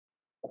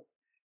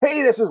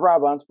Hey, this is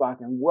Rob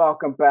Anspach, and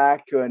welcome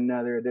back to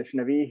another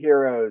edition of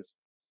eHeroes.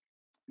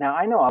 Now,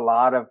 I know a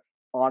lot of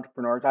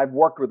entrepreneurs. I've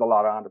worked with a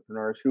lot of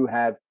entrepreneurs who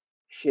have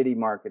shitty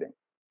marketing.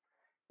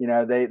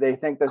 They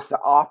think this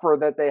offer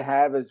that they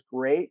have is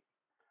great,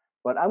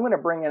 but I'm going to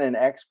bring in an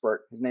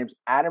expert. His name's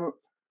Adam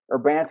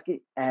Urbanski,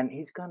 and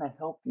he's going to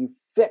help you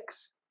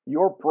fix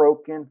your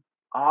broken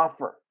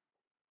offer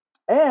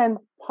and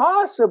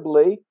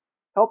possibly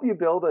help you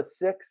build a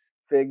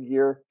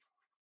six-figure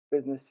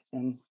business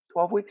in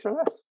 12 weeks or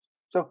less.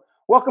 So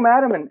welcome,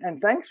 Adam, and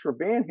thanks for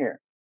being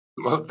here.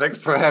 Well, thanks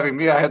for having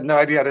me. I had no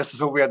idea this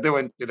is what we are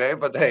doing today,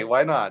 but hey,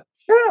 why not?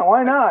 Yeah,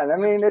 why not? I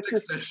mean, it's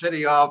fix just the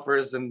shitty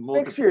offers and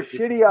fix your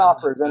shitty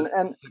offers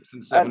and six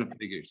and seven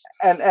figures.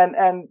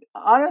 And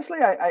honestly,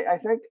 I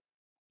think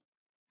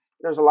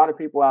there's a lot of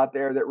people out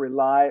there that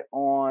rely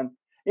on,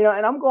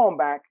 and I'm going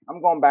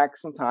back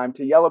some time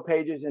to yellow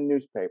pages in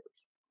newspapers.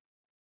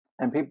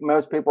 And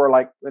most people are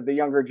like, the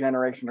younger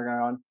generation are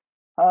going,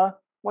 huh?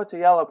 What's a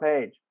yellow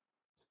page?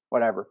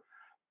 Whatever.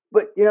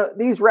 But,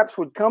 these reps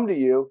would come to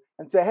you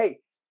and say, hey,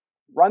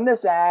 run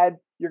this ad.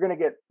 You're going to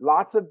get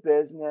lots of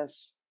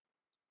business.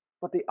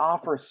 But the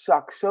offer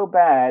sucks so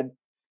bad.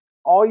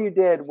 All you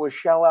did was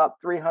shell out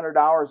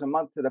 $300 a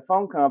month to the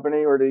phone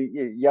company or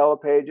the yellow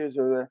pages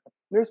or the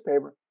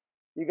newspaper.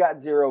 You got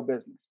zero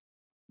business.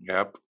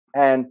 Yep.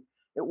 And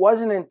it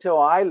wasn't until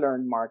I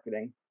learned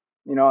marketing,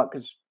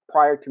 because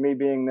prior to me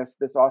being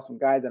this awesome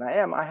guy that I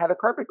am, I had a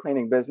carpet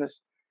cleaning business.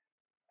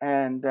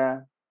 And,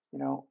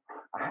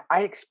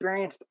 I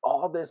experienced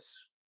all this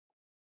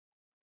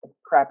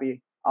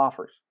crappy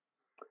offers.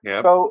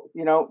 Yeah. So,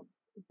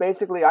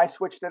 basically I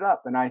switched it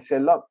up and I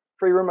said, look,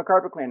 free room of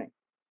carpet cleaning.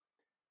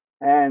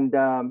 And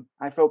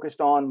I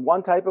focused on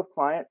one type of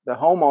client, the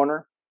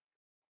homeowner.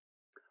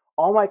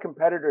 All my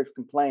competitors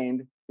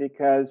complained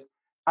because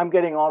I'm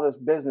getting all this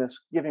business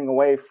giving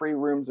away free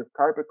rooms of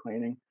carpet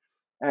cleaning.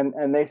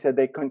 And they said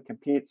they couldn't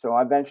compete. So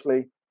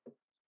eventually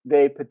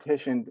they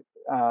petitioned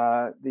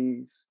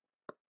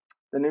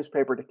the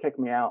newspaper to kick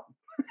me out.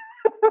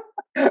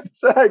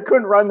 So I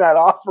couldn't run that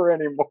offer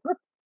anymore.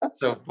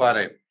 So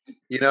funny.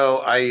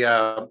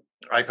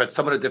 I've had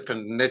some of the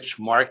different niche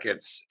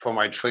markets for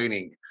my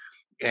training.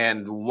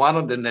 And one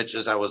of the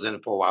niches I was in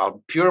for a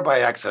while, pure by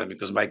accident,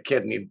 because my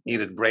kid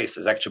needed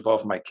braces, actually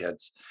both my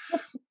kids.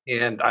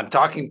 And I'm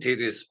talking to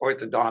this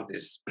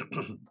orthodontist.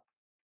 And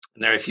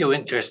there are a few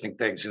interesting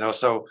things,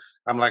 So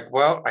I'm like,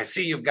 well, I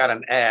see you've got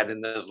an ad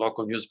in this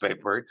local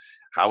newspaper.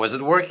 How is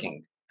it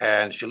working?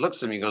 And she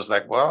looks at me and goes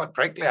like, well,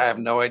 frankly, I have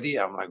no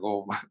idea. I'm like,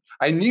 well,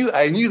 I knew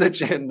that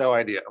you had no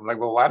idea. I'm like,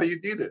 well, why do you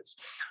do this?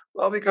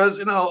 Well, because,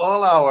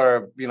 all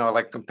our,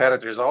 like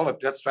competitors, all of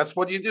that's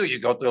what you do. You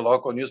go to a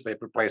local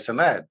newspaper, place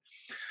an ad.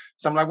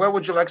 So I'm like, well,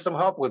 would you like some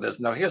help with this?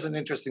 Now, here's an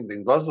interesting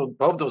thing. Both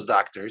those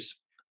doctors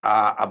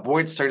are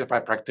board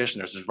certified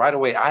practitioners. Right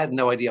away, I had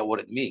no idea what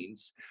it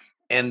means.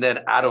 And then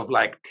out of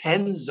like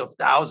tens of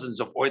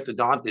thousands of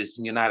orthodontists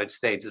in the United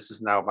States, this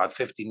is now about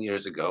 15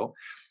 years ago,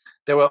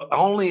 there were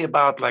only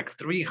about like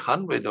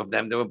 300 of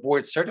them that were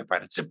board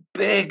certified. It's a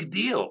big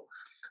deal.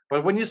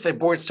 But when you say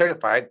board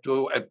certified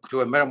to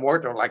a mere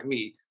mortal like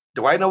me,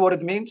 do I know what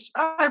it means?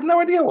 I have no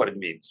idea what it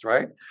means,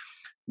 right?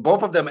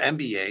 Both of them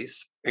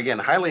MBAs, again,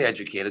 highly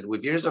educated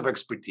with years of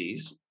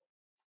expertise.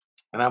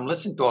 And I'm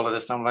listening to all of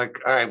this. I'm like,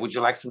 all right, would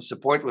you like some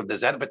support with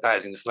this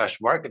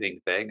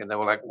advertising/marketing thing? And they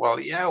were like, well,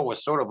 yeah, we're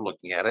sort of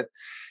looking at it.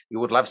 You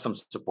would love some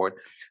support.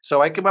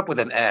 So I came up with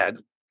an ad,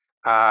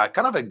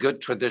 kind of a good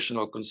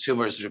traditional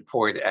consumers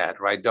report ad,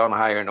 right? Don't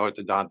hire an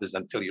orthodontist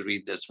until you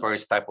read this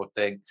first type of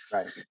thing.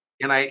 Right.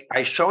 And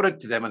I showed it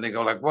to them and they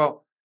go like,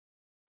 well,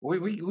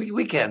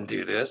 we can't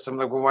do this. I'm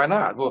like, well, why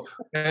not? Well,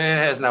 it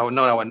has no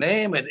our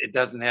name. It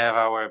doesn't have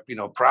our,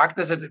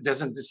 practice. It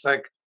doesn't, it's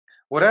like,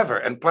 whatever.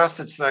 And plus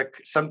it's like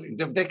something,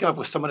 they came up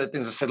with some of the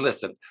things. I said,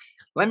 listen,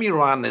 let me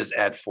run this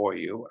ad for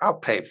you. I'll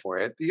pay for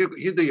it.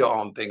 You do your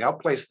own thing. I'll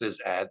place this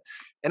ad.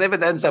 And if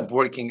it ends up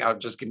working, I'll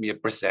just give me a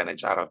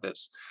percentage out of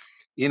this.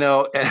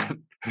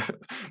 And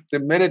the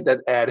minute that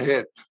ad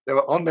hit, they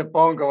were on the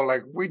phone going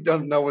like, we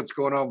don't know what's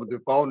going on, but the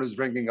phone is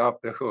ringing off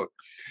the hook.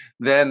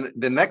 Then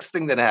the next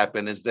thing that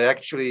happened is they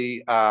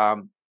actually,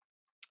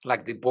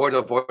 like the board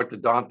of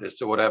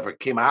orthodontists or whatever,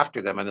 came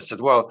after them and they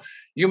said, well,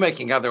 you're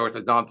making other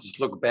orthodontists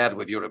look bad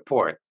with your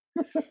report.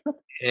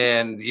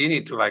 And you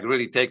need to like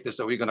really take this,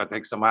 or we're going to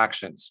take some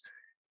actions.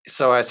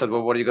 So I said,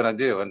 well, what are you going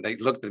to do? And they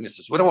looked at me and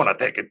says, we don't want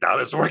to take it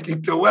down. It's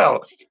working too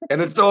well.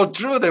 And it's all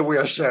true that we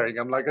are sharing.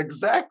 I'm like,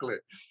 exactly.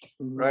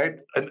 Mm-hmm. Right.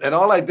 And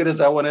all I did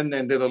is I went in there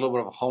and did a little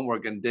bit of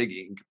homework and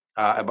digging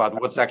about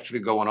what's actually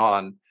going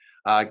on.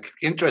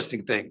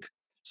 Interesting thing.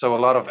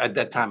 So at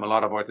that time, a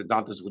lot of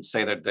orthodontists would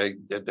say that they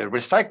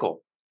recycle.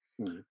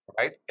 Mm-hmm.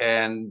 Right.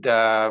 And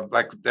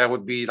like that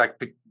would be like,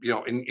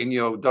 in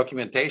your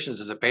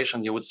documentations as a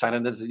patient, you would sign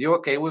in as you're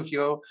okay with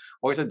your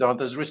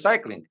orthodontist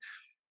recycling.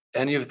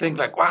 And you think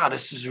like, wow,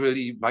 this is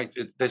really,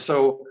 they're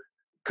so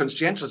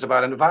conscientious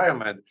about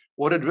environment.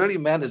 What it really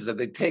meant is that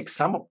they take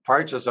some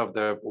parts of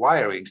the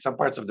wiring,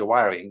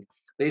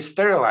 they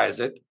sterilize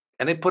it,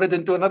 and they put it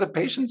into another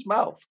patient's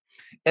mouth.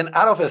 And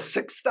out of a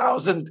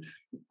 6,000,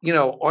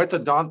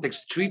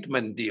 orthodontics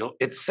treatment deal,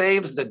 it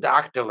saves the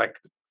doctor like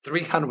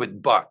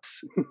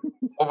 $300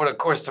 over the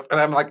course of, and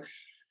I'm like,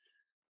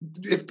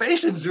 if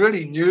patients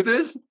really knew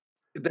this,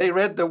 they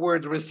read the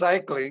word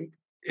recycling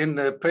in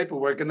the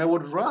paperwork and they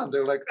would run.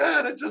 They're like,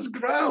 that's just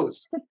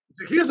gross.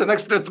 Here's an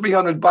extra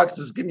 $300,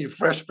 just give me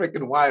fresh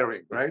freaking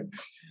wiring, right?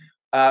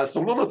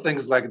 So little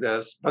things like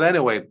this. But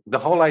anyway, the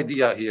whole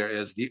idea here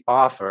is the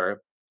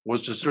offer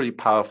was just really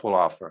powerful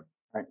offer.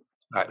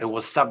 Right. It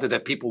was something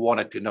that people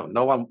wanted to know.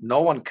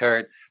 No one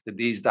cared that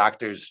these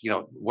doctors,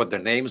 what their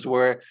names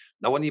were.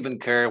 No one even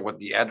cared what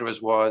the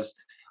address was,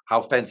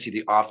 how fancy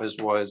the office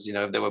was,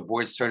 if they were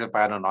board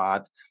certified or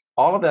not.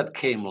 All of that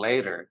came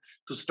later.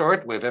 To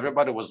start with,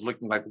 everybody was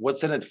looking like,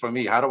 what's in it for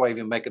me? How do I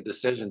even make a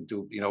decision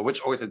to,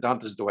 which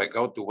orthodontist do I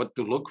go to? What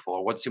to look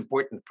for? What's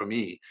important for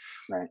me?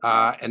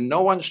 Right. And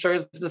no one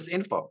shares this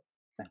info,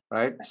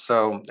 right?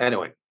 So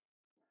anyway,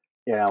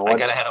 Yeah. I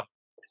got ahead of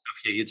myself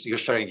here. You're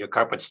sharing your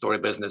carpet store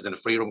business and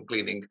free room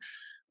cleaning.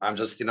 I'm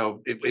just,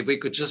 if we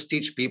could just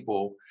teach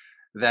people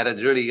that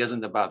it really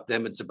isn't about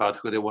them, it's about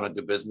who they want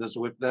to do business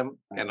with them.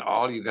 And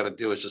all you got to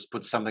do is just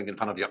put something in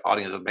front of your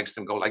audience that makes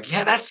them go like,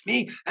 yeah, that's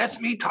me.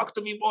 Talk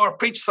to me more,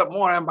 preach some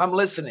more. I'm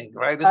listening,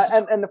 right?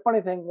 And the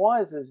funny thing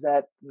is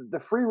that the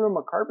free room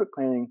of carpet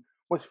cleaning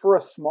was for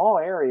a small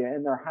area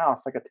in their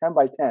house, like a 10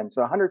 by 10,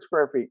 so 100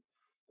 square feet.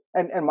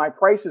 And my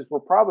prices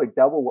were probably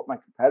double what my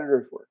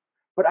competitors were,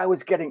 but I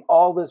was getting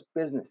all this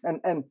business.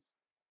 And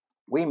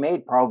we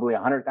made probably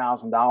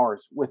 $100,000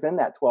 within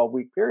that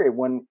 12-week period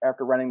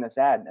after running this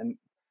ad, and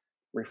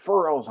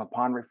referrals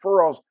upon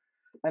referrals.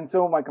 And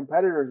so my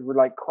competitors were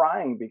like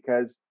crying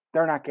because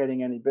they're not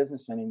getting any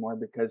business anymore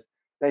because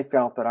they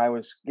felt that I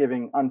was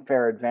giving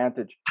unfair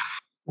advantage.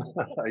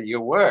 You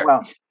were.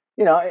 Well,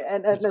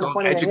 and it's the called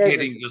funny thing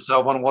educating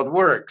yourself on what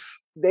works.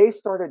 They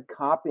started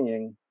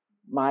copying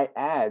my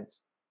ads,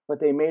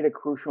 but they made a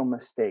crucial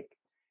mistake,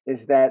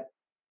 is that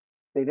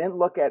they didn't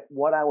look at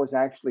what I was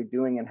actually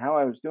doing and how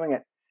I was doing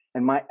it.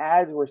 And my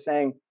ads were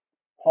saying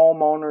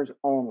homeowners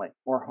only,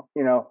 or,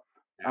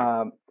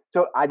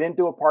 so I didn't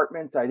do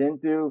apartments. I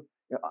didn't do,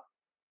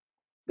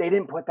 they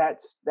didn't put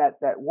that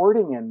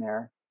wording in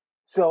there.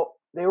 So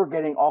they were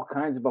getting all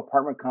kinds of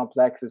apartment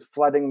complexes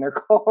flooding their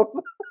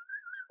calls.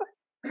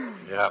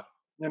 Yeah.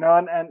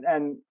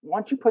 And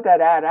once you put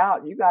that ad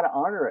out, you got to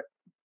honor it.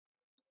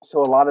 So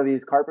a lot of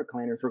these carpet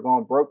cleaners were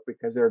going broke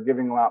because they were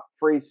giving out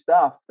free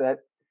stuff that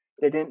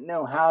they didn't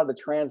know how to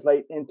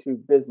translate into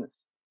business.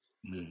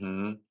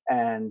 Mm-hmm.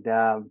 And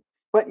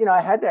but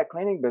I had that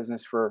cleaning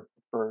business for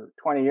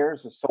 20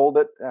 years. I sold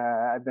it.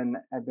 I've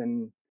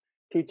been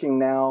teaching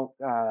now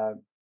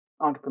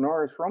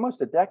entrepreneurs for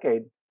almost a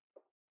decade,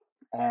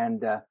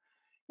 and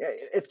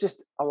it's just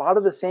a lot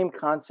of the same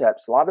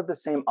concepts, a lot of the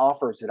same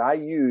offers that I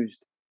used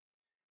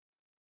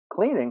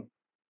cleaning,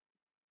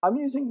 I'm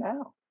using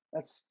now.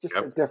 That's just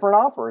a different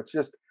offer. It's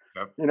just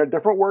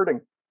different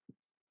wording.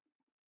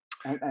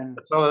 And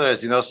that's all it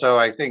is, So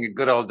I think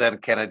good old Dan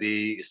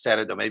Kennedy said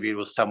it, or maybe it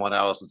was someone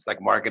else. It's like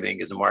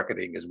marketing is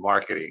marketing is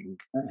marketing.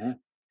 Mm-hmm.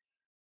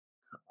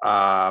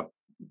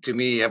 To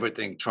me,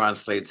 everything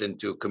translates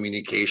into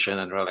communication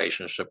and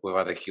relationship with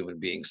other human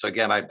beings. So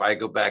again, I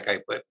go back.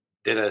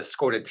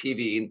 Scored a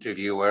TV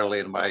interview early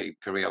in my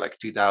career, like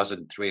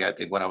 2003, I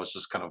think, when I was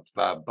just kind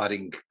of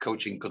budding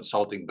coaching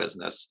consulting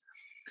business.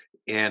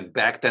 And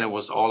back then it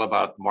was all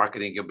about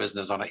marketing your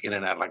business on the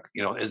internet. Like,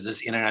 is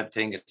this internet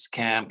thing a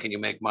scam? Can you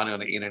make money on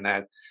the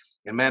internet?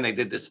 And man, they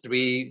did this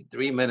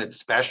three-minute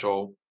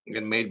special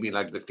and made me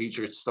like the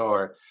featured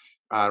star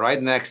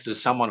right next to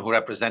someone who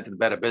represented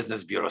Better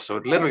Business Bureau. So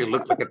it literally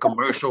looked like a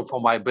commercial for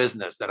my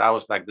business, that I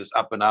was like this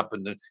up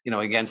and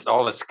against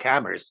all the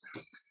scammers.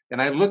 And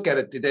I look at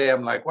it today,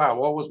 I'm like, wow,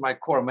 what was my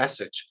core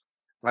message?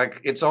 Like,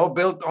 it's all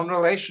built on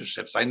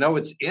relationships. I know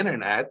it's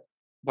internet,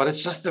 but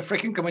it's just a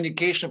freaking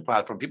communication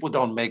platform. People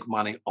don't make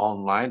money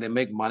online. They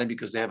make money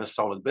because they have a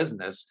solid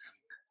business.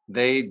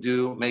 They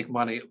do make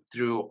money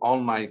through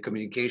online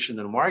communication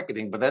and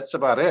marketing, but that's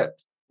about it.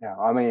 Yeah,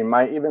 I mean,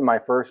 my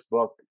first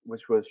book,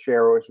 which was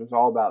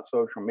all about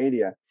social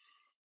media.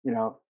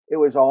 It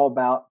was all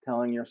about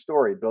telling your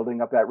story,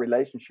 building up that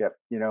relationship.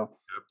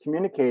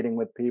 Communicating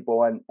with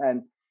people,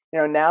 and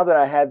now that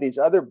I had these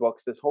other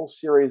books, this whole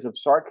series of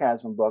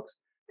sarcasm books,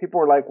 people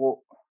were like,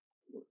 well,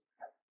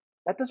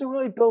 that doesn't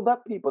really build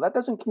up people. That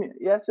doesn't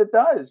communicate. Yes, it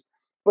does.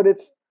 But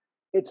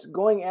it's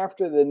going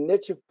after the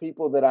niche of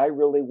people that I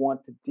really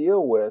want to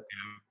deal with.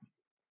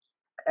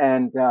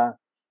 And,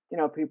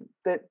 people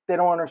that they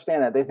don't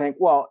understand that. They think,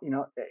 well,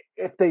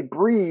 if they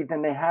breathe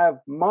and they have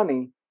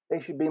money, they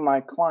should be my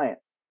client.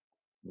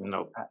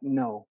 No,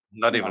 no,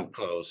 not even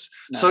close.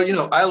 No.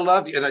 So, I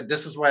love you. And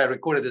this is why I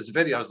recorded this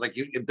video. I was like,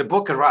 if the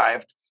book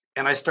arrived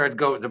and I started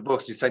going, the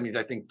books, you sent me,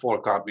 I think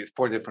 4 copies,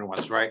 4 different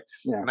ones, right?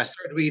 Yeah. And I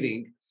started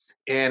reading.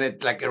 And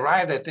it like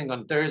arrived, I think,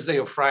 on Thursday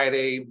or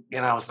Friday.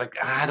 And I was like,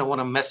 I don't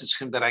want to message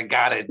him that I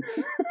got it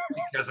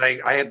because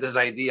I had this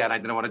idea and I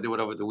didn't want to do it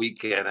over the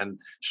weekend. And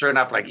sure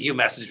enough, like you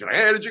messaged me, like,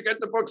 hey, did you get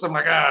the books? I'm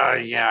like, oh,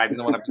 yeah, I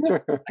didn't want to be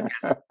just, I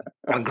guess,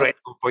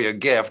 ungrateful for your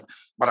gift,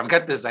 but I've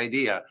got this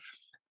idea.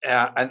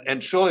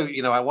 And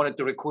surely, I wanted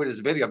to record this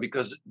video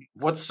because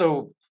what's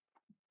so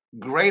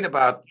great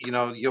about,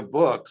 your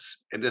books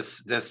and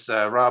this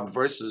Rob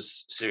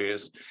versus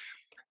series,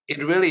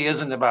 it really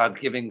isn't about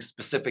giving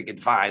specific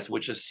advice,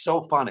 which is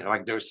so funny.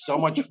 Like there's so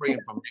much free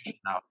information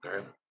out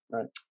there.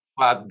 Right.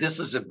 But this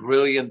is a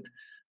brilliant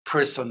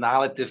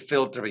personality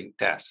filtering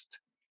test.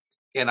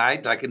 And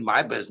like in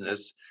my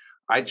business,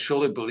 I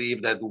truly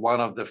believe that one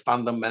of the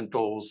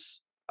fundamental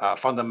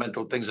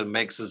things that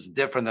makes us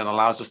different and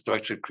allows us to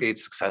actually create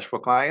successful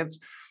clients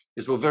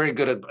is we're very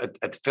good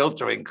at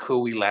filtering who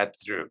we let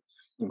through.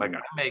 Like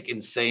I make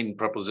insane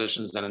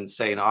propositions and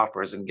insane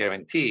offers and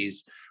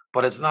guarantees,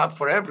 but it's not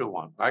for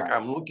everyone. Like Right.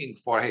 I'm looking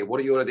for, hey, what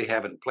do you already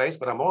have in place?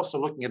 But I'm also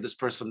looking at this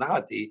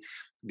personality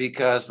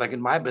because, like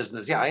in my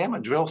business, yeah, I am a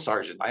drill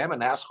sergeant. I am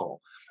an asshole.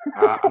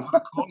 I'm going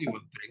to call you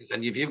on things,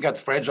 and if you've got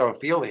fragile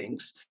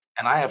feelings,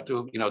 and I have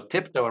to,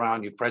 tiptoe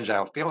around your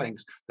fragile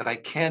feelings, that I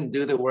can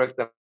do the work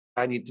that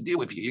I need to do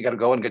with you. You got to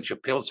go and get your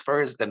pills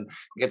first, and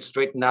get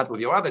straightened out with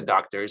your other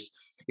doctors.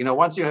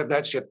 Once you have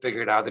that shit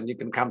figured out, then you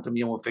can come to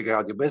me and we'll figure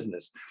out your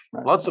business.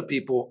 Right. Lots of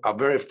people are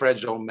very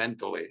fragile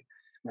mentally.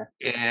 Yeah.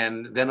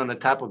 And then on the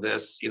top of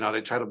this,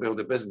 they try to build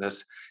a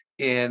business.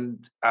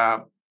 And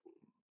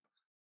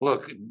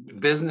look,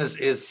 business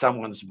is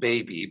someone's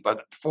baby,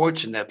 but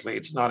fortunately,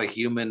 it's not a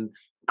human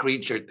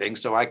creature thing.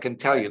 So I can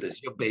tell you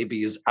this, your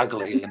baby is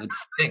ugly and it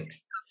stinks.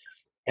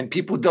 And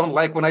people don't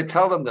like when I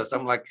tell them this.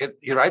 I'm like,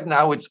 right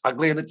now it's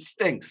ugly and it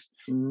stinks.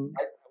 Mhm.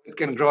 It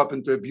can grow up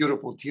into a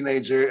beautiful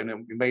teenager and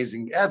an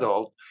amazing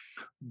adult,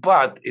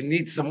 but it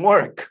needs some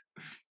work.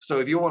 So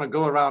if you want to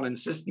go around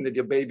insisting that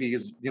your baby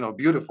is,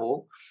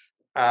 beautiful,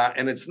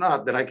 and it's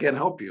not, then I can't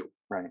help you.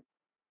 Right.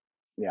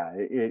 Yeah.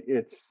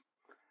 It's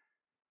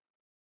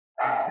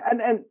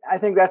and I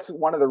think that's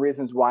one of the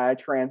reasons why I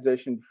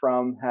transitioned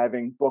from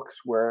having books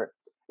where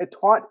it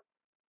taught.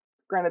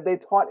 Granted, they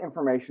taught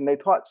information. They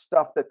taught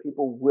stuff that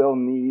people will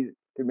need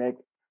to make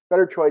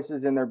better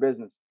choices in their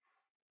business.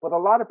 But a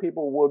lot of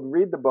people would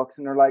read the books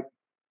and they're like,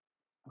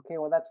 okay,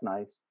 well, that's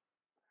nice.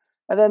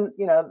 And then,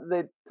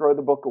 they throw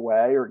the book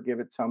away or give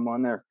it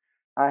someone. Or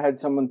I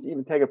had someone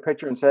even take a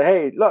picture and say,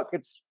 hey, look,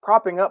 it's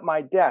propping up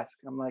my desk.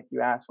 I'm like,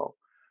 you asshole.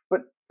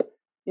 But,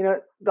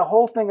 the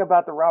whole thing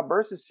about the Rob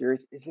Versus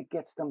series is it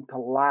gets them to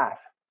laugh.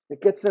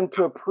 It gets them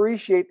to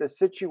appreciate the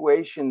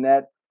situation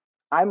that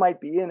I might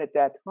be in at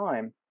that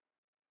time.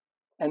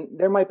 And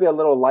there might be a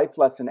little life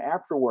lesson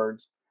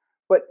afterwards,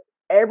 but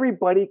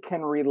everybody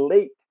can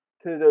relate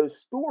to those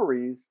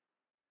stories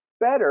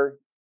better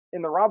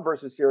in the Rob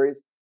Versus series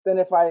than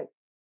if I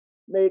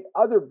made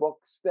other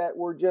books that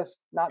were just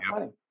not Yep.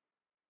 funny.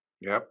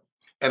 Yep.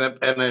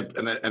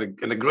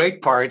 And a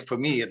great part for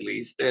me, at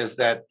least, is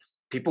that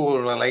people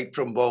will relate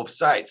from both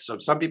sides. So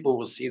some people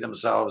will see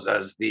themselves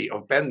as the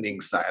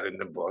offending side in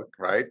the book,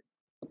 right?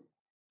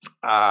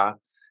 Uh,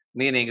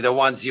 Meaning the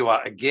ones you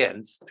are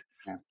against.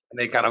 Yeah. And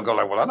they kind of go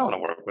like, well, I don't want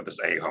to work with this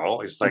a-hole.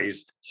 He's like,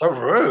 he's so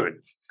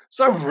rude,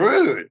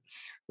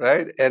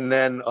 right? And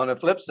then on the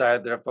flip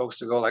side, there are folks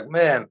who go like,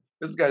 man,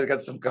 this guy's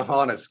got some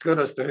cojones.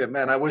 Kudos to him,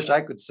 man. I wish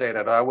I could say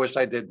that. Or I wish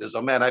I did this.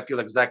 Oh, man, I feel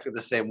exactly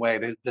the same way.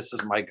 This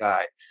is my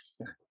guy.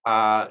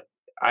 Uh,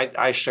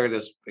 I share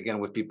this again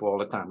with people all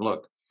the time.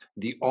 Look,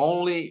 the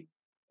only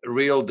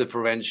real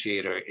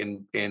differentiator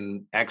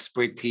in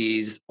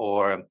expertise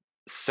or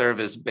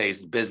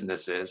service-based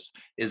businesses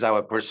is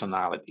our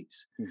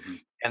personalities. Mhm.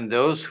 And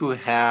those who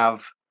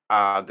have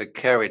the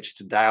courage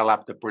to dial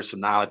up the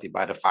personality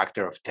by the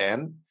factor of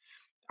 10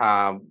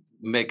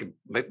 make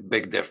a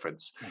big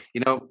difference.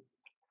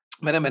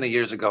 Many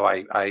years ago,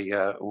 I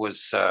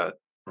was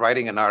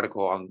writing an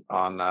article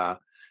on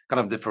kind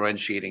of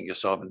differentiating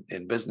yourself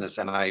in business,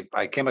 and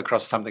I came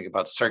across something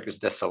about Circus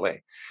du Soleil.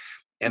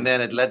 And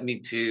then it led me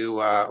to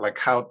like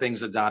how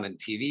things are done in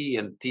TV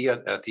and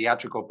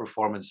theatrical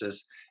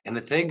performances. And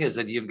the thing is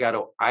that you've got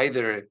to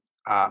either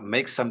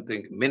make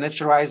something,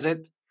 miniaturize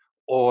it,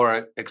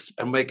 or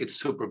make it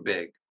super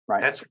big.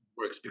 Right. That's what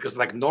works because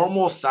like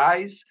normal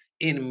size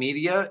in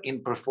media,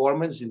 in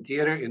performance, in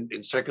theater,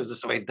 in Circus du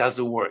Soleil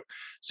doesn't work.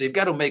 So you've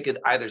got to make it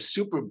either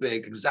super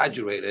big,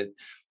 exaggerated,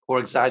 or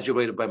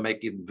exaggerated by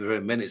making it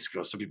very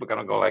minuscule. So people kind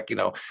of go like,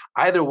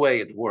 either way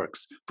it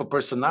works. For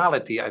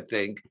personality, I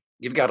think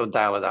you've got to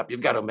dial it up.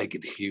 You've got to make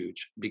it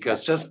huge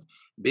because just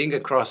being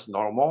across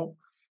normal,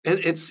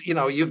 it's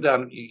you've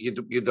done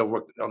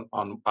work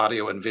on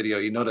audio and video.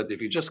 You know that if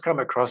you just come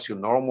across your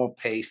normal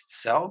paced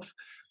self,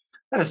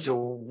 that is the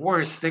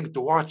worst thing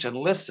to watch and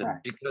listen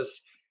Right.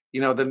 because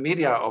the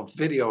media of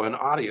video and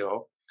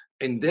audio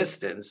in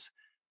distance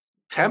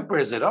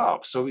tempers it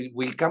off. So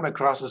we come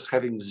across as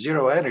having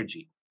zero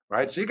energy.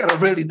 Right. So you got to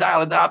really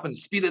dial it up and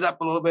speed it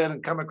up a little bit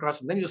and come across,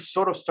 and then you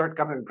sort of start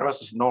coming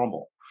across as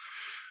normal.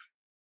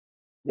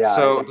 Yeah,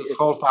 So this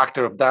whole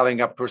factor of dialing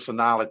up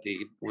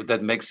personality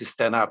that makes you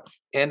stand up.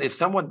 And if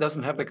someone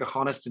doesn't have the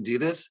cojones to do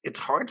this, it's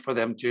hard for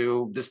them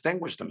to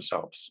distinguish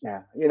themselves.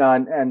 yeah,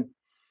 and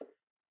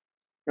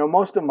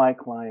most of my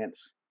clients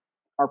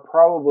are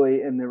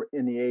probably in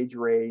the age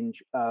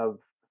range of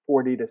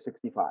 40 to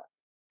 65.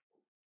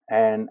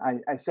 And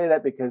I say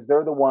that because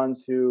they're the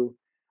ones who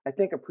I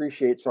think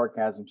appreciate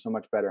sarcasm so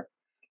much better.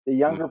 The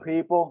younger Mhm.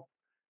 people,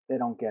 they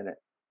don't get it.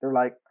 They're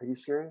like, "Are you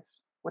serious?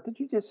 What did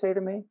you just say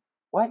to me?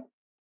 What?"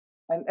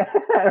 And,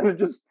 and it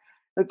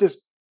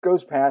just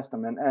goes past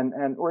them,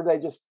 and or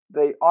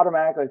they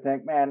automatically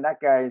think, "Man,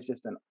 that guy is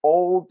just an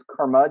old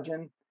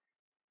curmudgeon,"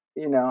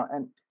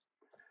 And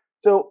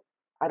so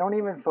I don't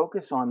even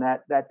focus on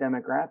that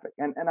demographic.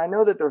 And I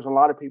know that there's a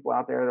lot of people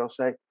out there that'll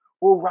say,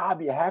 "Well,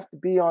 Rob, you have to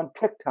be on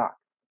TikTok."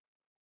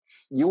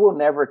 You will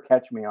never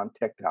catch me on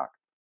TikTok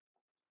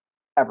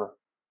ever.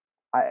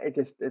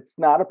 It's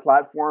not a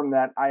platform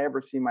that I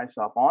ever see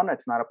myself on.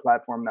 It's not a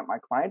platform that my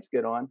clients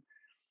get on.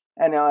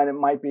 And it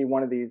might be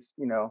one of these,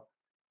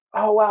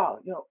 oh wow,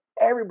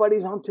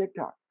 everybody's on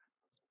TikTok.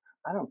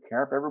 I don't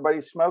care if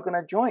everybody's smoking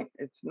a joint.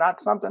 It's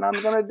not something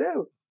I'm gonna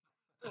do,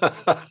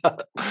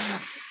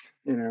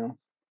 you know.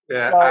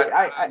 Yeah, So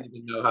I don't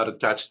even know how to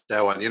touch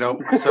that one.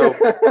 So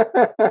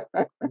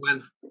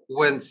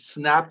when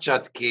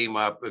Snapchat came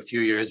up a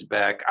few years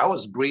back, I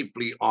was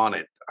briefly on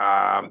it.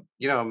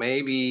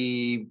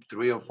 Maybe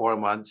 3 or 4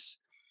 months,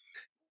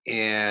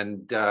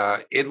 and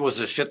it was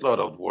a shitload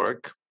of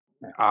work.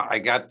 I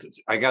got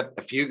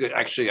a few good.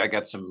 Actually, I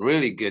got some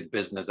really good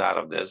business out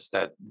of this.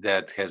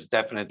 That has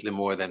definitely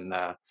more than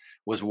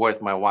was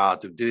worth my while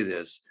to do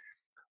this.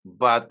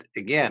 But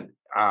again,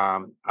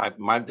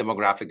 my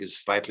demographic is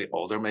slightly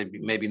older,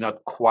 maybe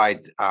not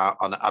quite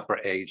on the upper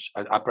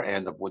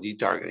end of what you're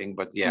targeting,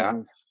 but yeah.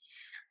 Mhm.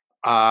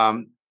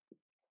 Um,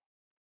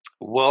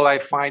 will I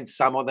find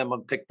some of them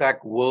on TikTok?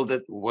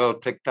 Will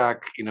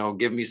TikTok,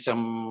 give me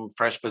some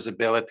fresh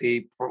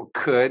visibility?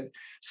 Could.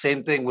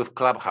 Same thing with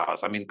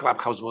Clubhouse. I mean,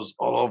 Clubhouse was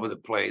all over the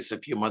place a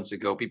few months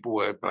ago. People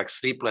were like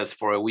sleepless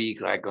for a week,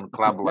 like on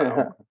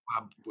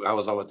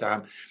Clubhouse all the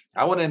time.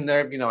 I went in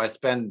there, I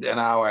spent an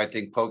hour, I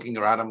think, poking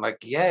around. I'm like,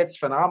 yeah, it's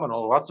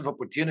phenomenal, lots of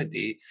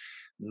opportunity.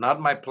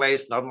 Not my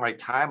place, not my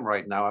time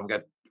right now. I've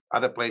got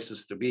other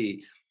places to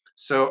be.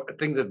 So I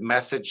think the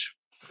message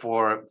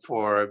for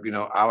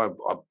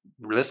our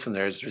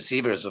listeners,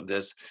 receivers of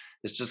this,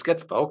 is just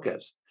get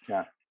focused.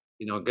 Yeah.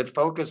 Get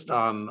focused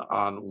on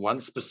one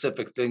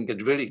specific thing,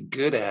 get really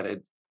good at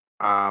it.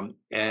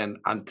 And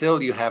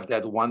until you have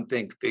that one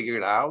thing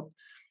figured out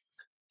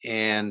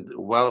and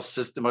well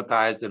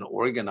systematized and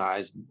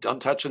organized,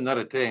 don't touch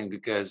another thing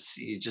because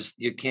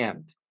you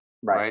can't.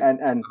 Right. Right.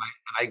 And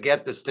I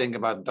get this thing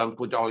about don't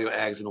put all your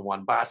eggs in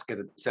one basket,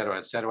 et cetera,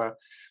 et cetera.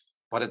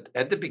 But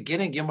at the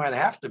beginning, you might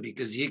have to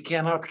because you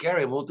cannot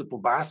carry multiple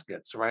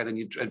baskets, right?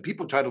 And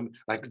people try to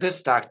like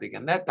this tactic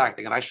and that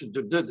tactic, and I should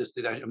do this.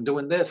 I'm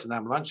doing this, and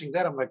I'm launching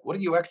that. I'm like, what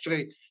are you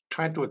actually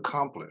trying to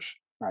accomplish?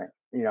 right.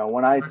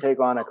 When I take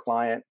on a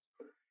client,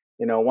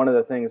 one of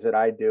the things that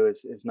I do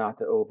is not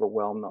to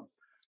overwhelm them.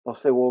 They'll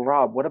say, "Well,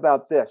 Rob, what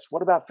about this?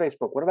 What about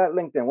Facebook? What about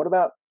LinkedIn? What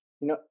about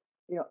you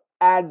know,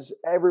 ads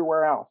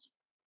everywhere else?"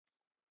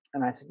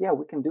 And I said, "Yeah,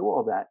 we can do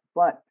all that,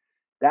 but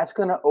that's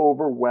going to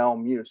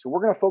overwhelm you. So we're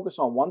going to focus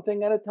on one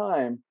thing at a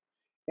time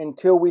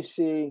until we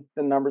see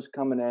the numbers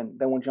coming in.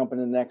 Then we'll jump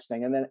into the next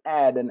thing, and then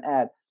add and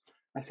add."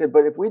 I said,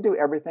 "But if we do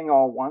everything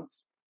all at once,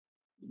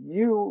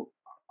 you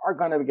are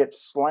going to get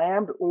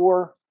slammed,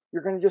 or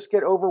you're going to just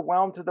get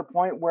overwhelmed to the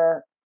point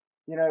where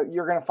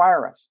you're going to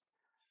fire us."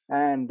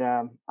 And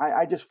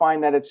I just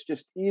find that it's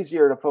just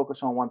easier to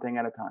focus on one thing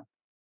at a time.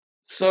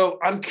 So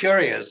I'm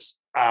curious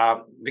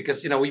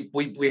because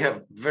we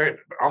have very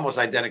almost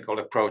identical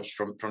approach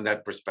from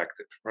that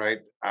perspective, right?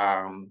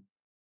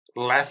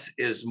 Less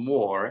is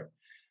more.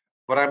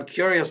 But I'm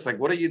curious, like,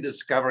 what are you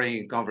discovering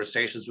in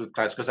conversations with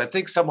clients? Because I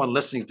think someone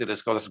listening to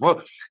this goes,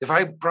 well, if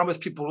I promise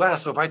people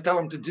less, or if I tell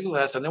them to do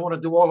less and they want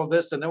to do all of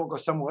this, then they will go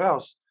somewhere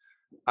else.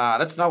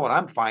 That's not what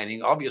I'm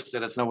finding. Obviously,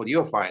 that's not what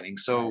you're finding. Right.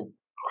 So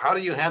how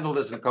do you handle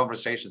this in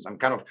conversations?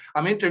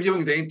 I'm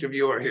interviewing the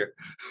interviewer here.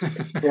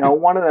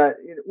 One of the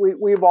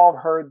we've all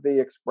heard the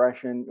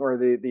expression or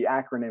the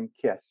acronym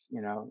KISS.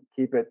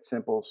 Keep it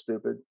simple,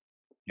 stupid.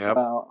 Yep.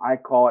 Well, I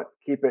call it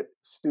keep it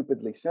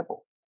stupidly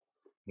simple,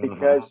 Hmm.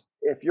 because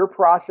if your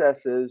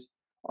processes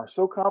are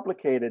so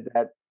complicated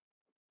that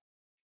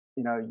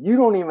you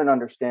don't even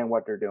understand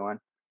what they're doing,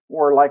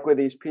 or like with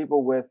these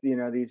people with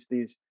these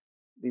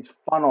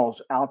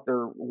funnels out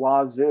there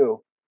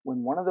wazoo,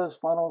 when one of those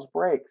funnels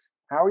breaks,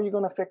 how are you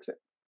going to fix it?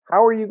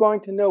 How are you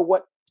going to know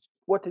what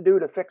to do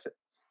to fix it?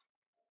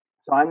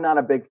 So I'm not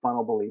a big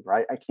funnel believer.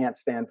 I can't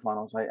stand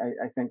funnels.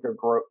 I think they're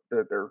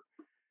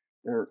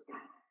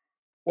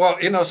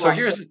Well, so well.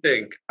 here's the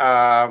thing.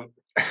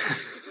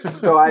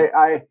 So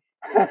I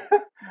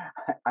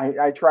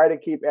try to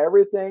keep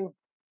everything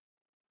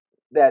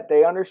that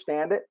they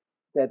understand it,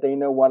 that they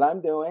know what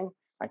I'm doing.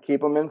 I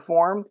keep them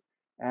informed,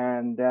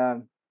 and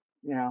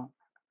you know,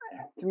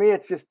 to me,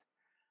 it's just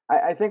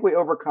I think we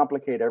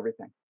overcomplicate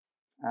everything.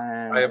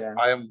 And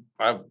I'm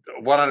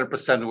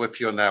 100% with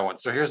you on that one.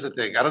 So here's the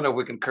thing. I don't know if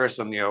we can curse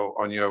on your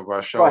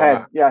go show or ahead.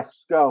 not.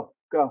 Yes, go.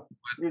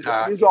 Use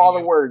If all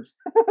the you words.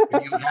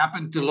 if you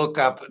happen to look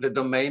up the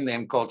domain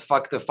name called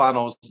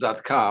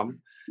fuckthefunnels.com,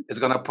 it's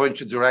gonna point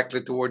you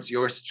directly towards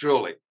yours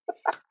truly.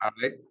 All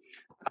right.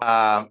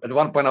 At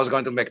one point, I was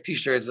going to make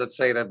T-shirts that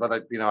say that, but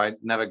I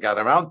never got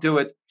around to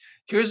it.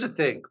 Here's the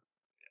thing: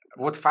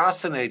 what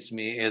fascinates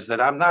me is that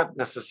I'm not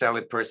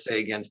necessarily per se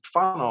against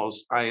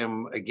funnels. I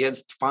am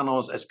against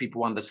funnels as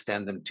people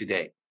understand them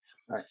today.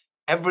 Right.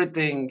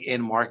 Everything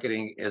in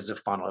marketing is a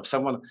funnel. If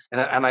someone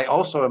and I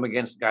also am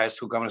against guys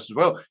who come and say,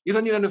 "Well, you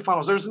don't need any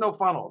funnels. There's no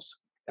funnels,"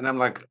 and I'm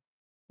like,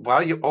 why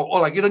are you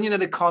like you don't need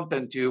any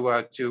content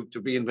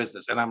to be in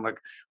business, and I'm like,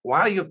 why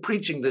are you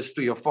preaching this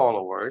to your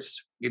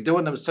followers? You're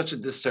doing them such a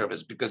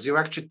disservice because you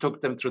actually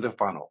took them through the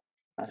funnel,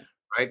 Right.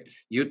 right?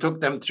 You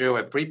took them through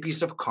a free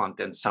piece of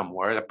content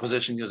somewhere that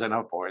positioned you as an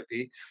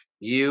authority.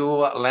 You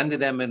landed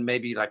them in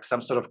maybe like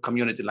some sort of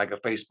community like a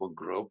Facebook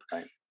group.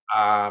 Right.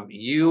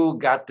 You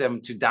got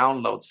them to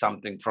download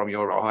something from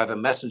you or have a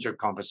messenger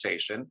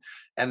conversation,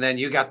 and then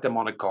you got them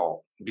on a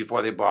call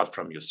before they bought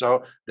from you.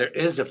 So there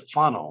is a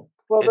funnel.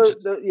 Well, It's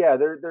just,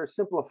 they're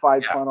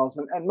simplified yeah. funnels,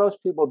 and most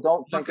people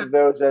don't think Look at of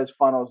those as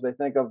funnels. They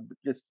think of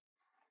just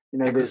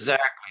this.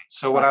 exactly.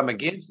 So what Right. I'm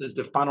against is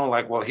the funnel.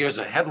 Like, well, here's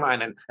a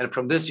headline, and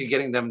from this you're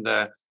getting them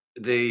the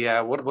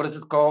what is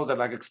it called that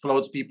like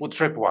explodes people?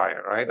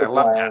 Tripwire, right? I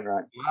love that. Tripwire,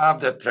 right?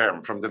 Love that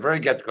term from the very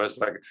get go. It's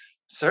like,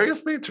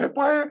 seriously,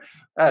 Tripwire?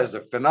 That is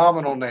a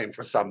phenomenal name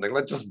for something.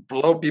 Let's just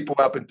blow people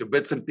up into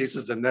bits and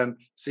pieces and then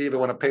see if they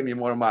want to pay me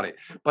more money.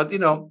 But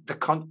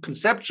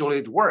conceptually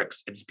it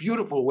works. It's a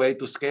beautiful way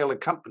to scale a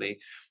company.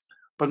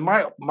 But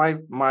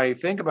my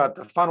thing about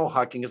the funnel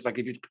hacking is like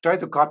if you try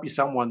to copy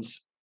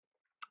someone's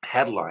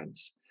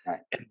headlines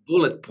Right. and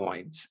bullet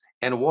points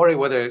and worry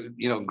whether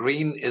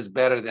green is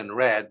better than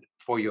red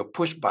for your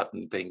push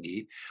button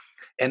thingy,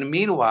 and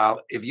meanwhile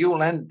if you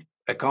land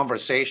a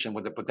conversation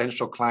with a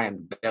potential client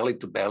belly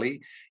to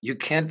belly, you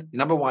can't,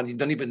 number one, you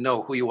don't even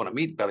know who you want to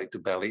meet belly to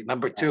belly.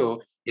 Number Right.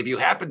 two, if you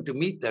happen to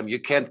meet them, you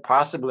can't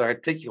possibly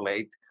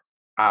articulate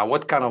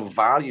what kind of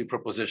value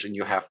proposition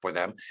you have for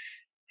them,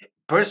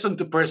 person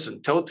to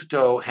person, toe to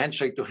toe,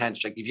 handshake to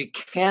handshake. If you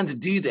can't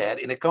do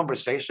that in a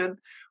conversation,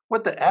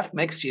 what the F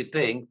makes you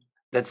think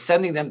that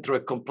sending them through a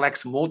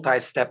complex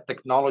multi-step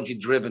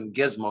technology-driven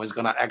gizmo is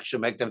going to actually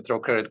make them throw a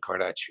credit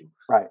card at you?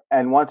 Right.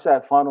 And once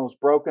that funnel's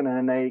broken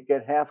and they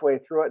get halfway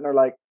through it and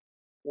they're like,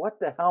 what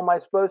the hell am I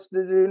supposed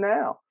to do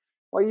now?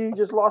 Well, you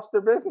just lost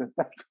their business.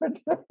 That's what.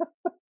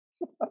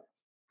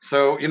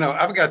 So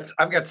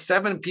I've got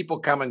 7 people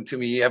coming to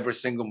me every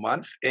single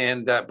month,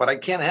 and but I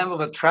can't handle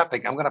the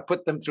traffic. I'm going to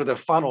put them through the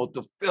funnel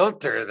to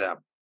filter them.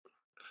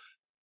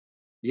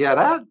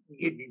 Yeah,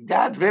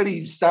 that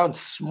really sounds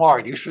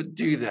smart. You should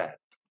do that.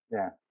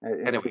 Yeah.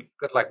 Anyway,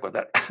 good luck with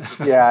that.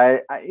 Yeah.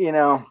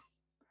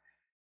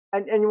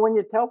 And when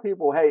you tell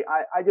people, hey,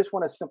 I just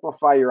want to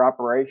simplify your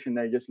operation,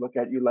 they just look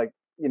at you like,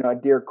 a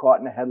deer caught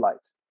in the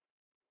headlights.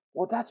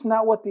 Well, that's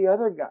not what the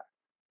other guy.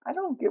 I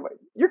don't give a.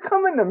 You're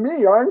coming to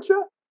me, aren't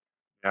you?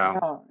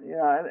 Yeah.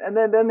 And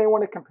then they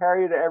want to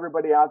compare you to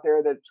everybody out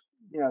there that's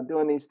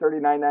doing these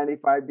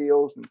 $39.95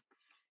 deals, and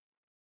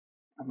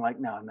I'm like,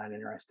 no, I'm not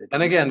interested.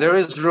 And again, there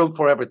is room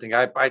for everything.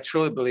 I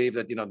truly believe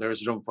that there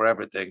is room for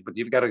everything, but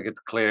you've got to get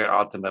clear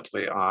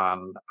ultimately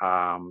on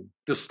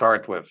to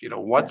start with.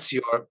 What's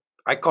your,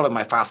 I call it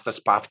my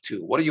fastest path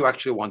to. What do you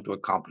actually want to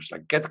accomplish?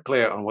 Like, get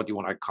clear on what you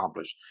want to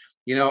accomplish.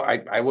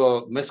 I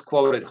will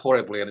misquote it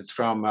horribly, and it's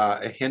from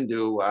a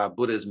Hindu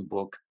Buddhism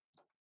book.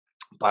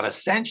 But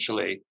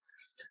essentially,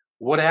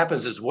 what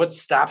happens is what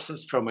stops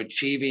us from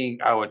achieving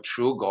our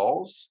true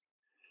goals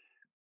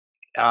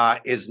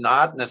is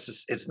not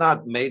it's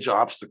not major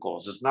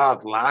obstacles. It's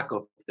not lack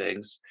of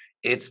things.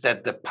 It's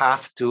that the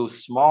path to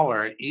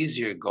smaller,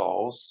 easier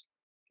goals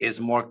is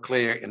more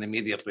clear and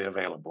immediately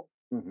available.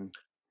 Mm-hmm.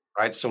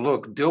 Right. So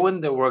look,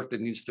 doing the work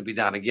that needs to be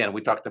done. Again,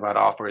 we talked about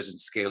offers and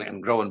scaling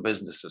and growing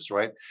businesses,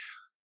 right?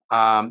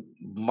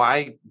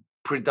 My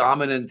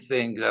predominant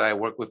thing that I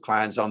work with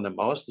clients on the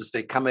most is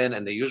they come in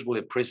and they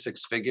usually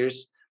pre-6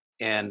 figures,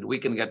 and we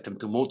can get them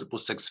to multiple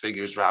 6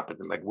 figures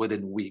rapidly, like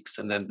within weeks,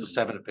 and then to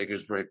 7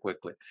 figures very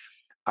quickly.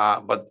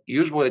 But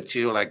usually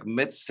to like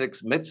mid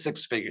six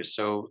figures,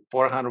 so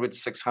 400,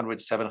 600,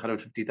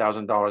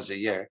 $750,000 a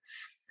year.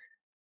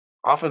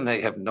 Often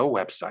they have no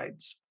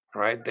websites,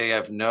 right? They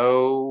have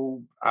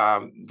no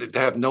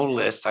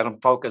lists. I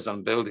don't focus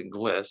on building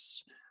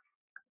lists.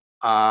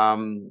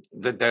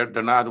 That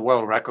they're not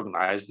well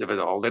recognized, if at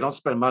all. They don't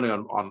spend money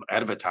on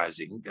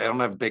advertising. They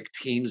don't have big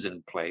teams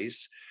in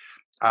place.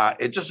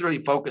 It's just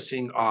really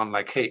focusing on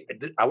like, hey,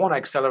 I want to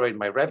accelerate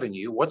my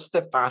revenue. What's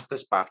the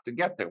fastest path to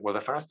get there? Well,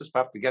 the fastest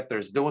path to get there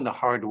is doing the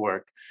hard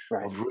work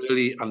of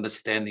really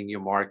understanding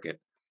your market,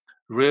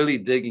 really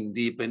digging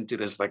deep into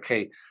this. Like,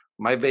 hey,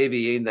 my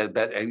baby ain't that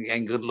bad,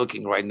 ain't good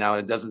looking right now.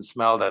 It doesn't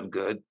smell that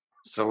good.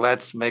 So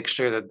let's make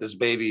sure that this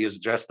baby is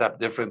dressed up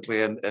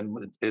differently, and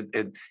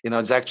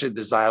it's actually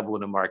desirable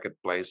in the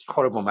marketplace.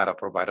 Horrible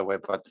metaphor, by the way,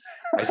 but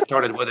I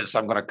started with it, so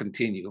I'm going to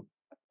continue.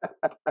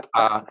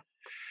 Uh,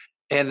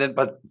 and then,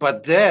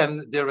 but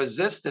then the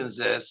resistance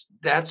is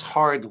that's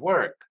hard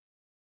work.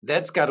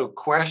 That's got to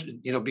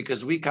question,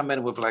 because we come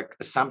in with like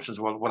assumptions.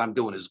 Well, what I'm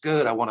doing is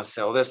good. I want to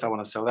sell this. I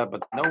want to sell that,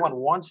 but no one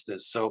wants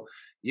this. So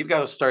you've got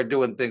to start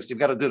doing things. You've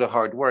got to do the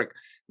hard work.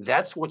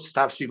 That's what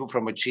stops people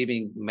from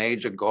achieving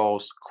major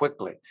goals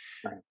quickly.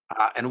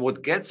 Right. And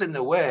what gets in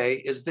the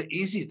way is the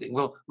easy thing.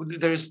 Well,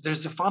 there's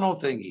a funnel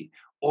thingy,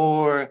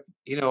 or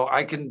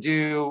I can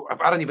do.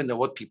 I don't even know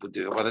what people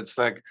do, but it's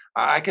like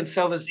I can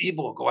sell this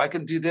ebook, or I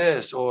can do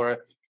this,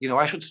 or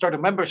I should start a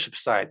membership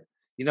site.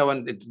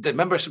 And the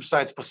membership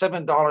sites for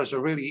 $7 are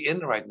really in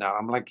right now.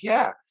 I'm like,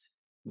 yeah.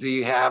 Do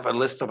you have a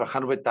list of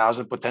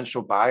 100,000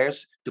 potential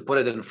buyers to put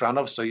it in front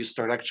of, so you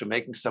start actually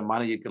making some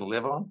money you can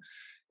live on?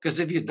 Because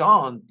if you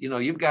don't,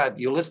 you've got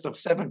your list of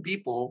 7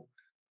 people.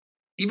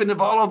 Even if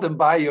all of them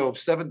buy your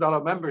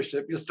 $7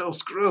 membership, you're still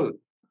screwed.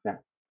 Yeah.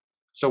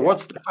 So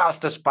what's the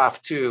fastest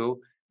path to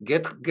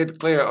get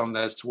clear on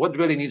this? What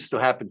really needs to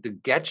happen to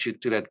get you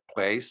to that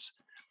place?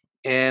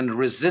 And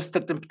resist the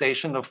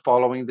temptation of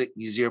following the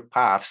easier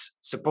paths,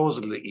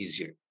 supposedly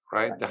easier,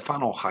 right? The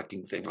funnel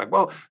hacking thing. Like,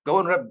 well,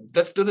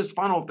 let's do this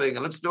funnel thing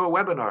and let's do a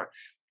webinar.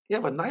 Yeah,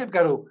 but now you've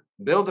got to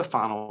build a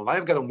funnel. Now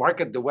you've got to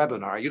market the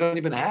webinar. You don't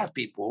even have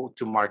people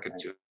to market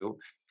to.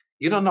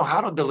 You don't know how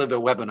to deliver a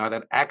webinar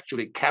that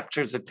actually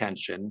captures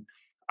attention,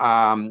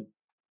 indoctrinates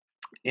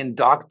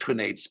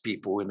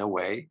people in a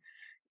way,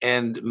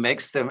 and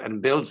makes them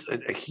and builds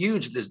a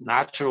huge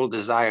natural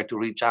desire to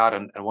reach out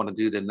and want to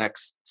do the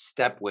next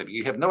step with you.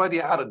 You have no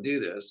idea how to do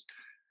this.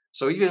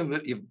 So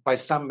even if by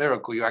some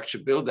miracle you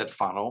actually build that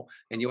funnel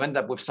and you end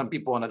up with some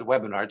people on a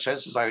webinar,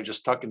 chances are you're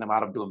just talking them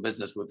out of doing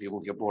business with you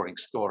with your boring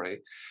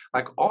story.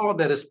 Like, all of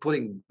that is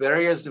putting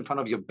barriers in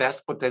front of your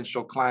best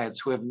potential clients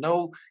who have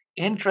no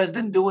interest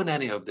in doing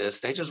any of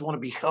this. They just want to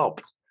be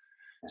helped.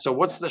 So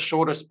what's the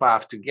shortest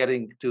path to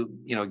getting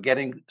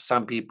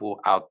some people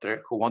out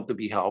there who want to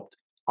be helped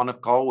on a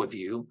call with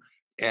you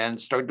and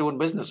start doing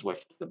business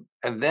with them?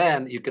 And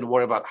then you can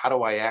worry about, how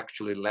do I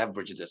actually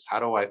leverage this? How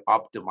do I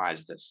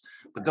optimize this?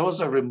 But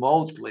those are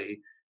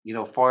remotely,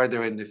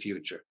 farther in the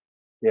future.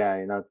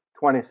 Yeah,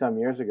 20 some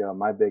years ago,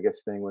 my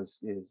biggest thing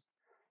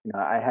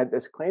I had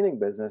this cleaning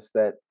business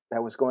that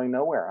was going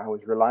nowhere. I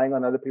was relying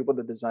on other people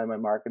to design my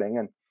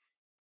marketing,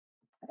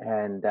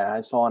 and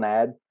I saw an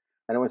ad,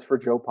 and it was for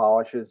Joe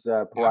Polish's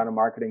Yeah. Piranha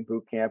Marketing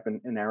Boot Camp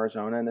in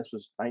Arizona, and this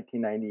was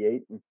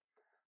 1998. And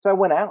so I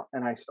went out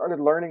and I started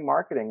learning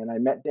marketing, and I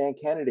met Dan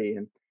Kennedy,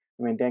 and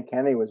I mean, Dan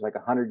Kennedy was like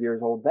 100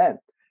 years old then,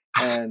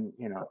 and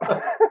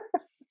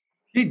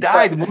He but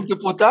died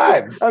multiple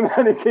times. I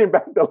mean, he came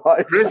back to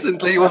life.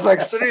 Recently, he was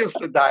like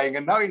seriously dying,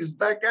 and now he's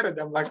back at it.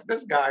 I'm like,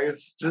 this guy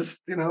is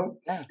just, Yeah.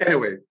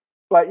 Anyway.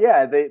 But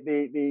yeah,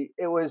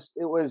 it was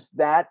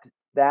that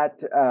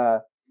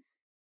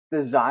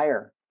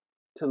desire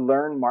to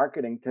learn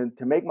marketing,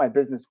 to make my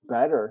business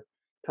better,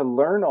 to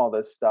learn all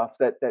this stuff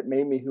that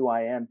made me who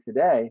I am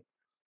today.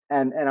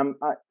 And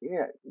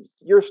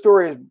your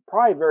story is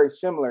probably very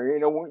similar.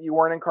 You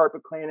weren't in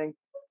carpet cleaning,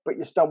 but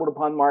you stumbled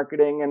upon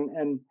marketing,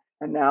 and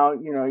now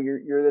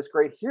you're this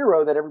great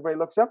hero that everybody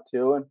looks up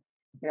to,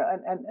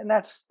 and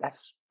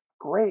that's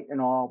great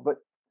and all. But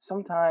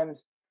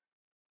sometimes,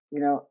 I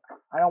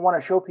don't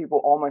want to show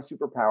people all my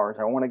superpowers.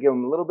 I want to give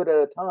them a little bit at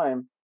a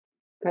time,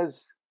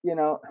 because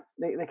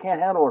they can't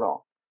handle it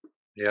all.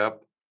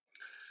 Yep.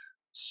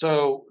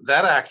 So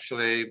that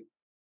actually,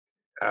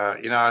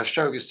 I'll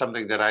show you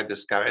something that I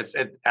discovered.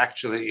 It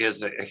actually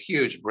is a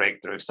huge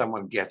breakthrough if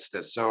someone gets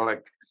this. So,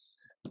 like,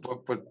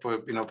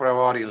 for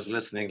our audience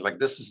listening, like,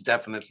 this is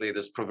definitely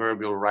this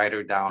proverbial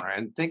writer downer,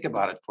 and think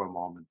about it for a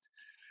moment,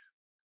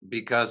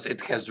 because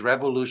it has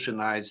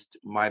revolutionized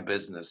my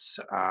business.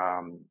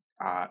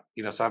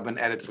 So I've been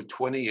at it for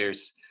 20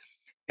 years,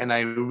 and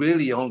I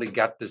really only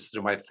got this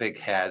through my thick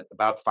head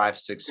about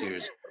 5-6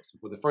 years ago. So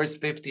for the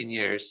first 15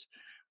 years,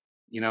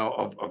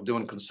 of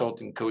doing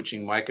consulting,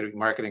 coaching,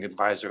 marketing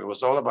advisor, it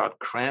was all about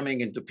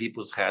cramming into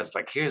people's heads,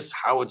 like, here's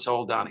how it's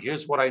all done.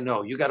 Here's what I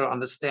know. You got to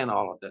understand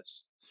all of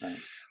this. Right.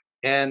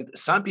 And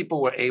some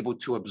people were able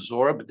to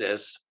absorb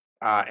this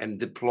and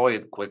deploy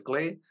it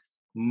quickly.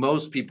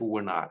 Most people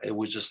were not. It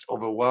was just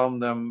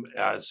overwhelmed them.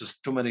 It's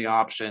just too many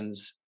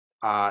options.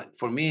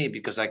 For me,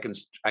 because I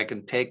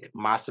can take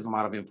massive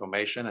amount of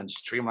information and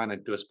streamline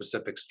it to a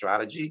specific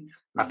strategy.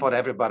 I thought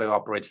everybody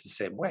operates the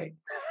same way.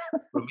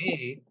 For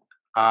me,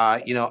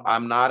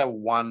 I'm not a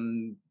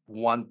one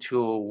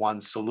tool, one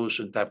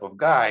solution type of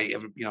guy.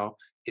 Your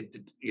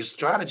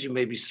strategy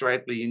may be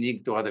slightly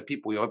unique to other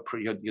people. Your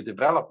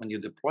development,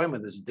 your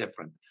deployment is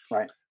different.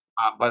 Right.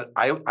 But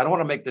I don't want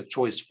to make the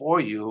choice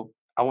for you.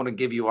 I want to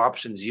give you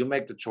options. You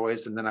make the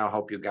choice, and then I'll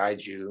help you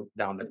guide you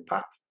down the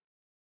path.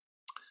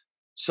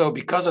 So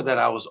because of that,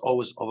 I was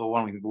always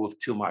overwhelming people with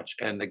too much.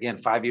 And again,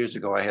 5 years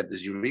ago, I had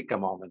this eureka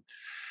moment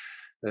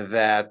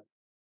that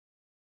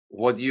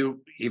if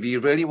you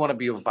really want to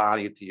be of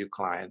value to your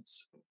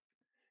clients,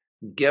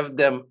 give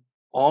them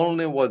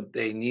only what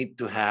they need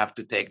to have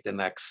to take the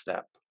next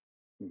step.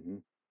 Mm-hmm.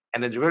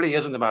 And it really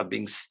isn't about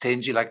being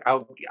stingy. Like,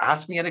 I'll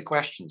ask me any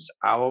questions.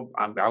 I'll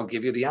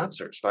give you the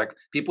answers. Like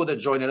people that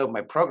join any of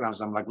my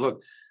programs, I'm like,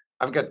 look,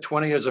 I've got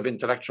 20 years of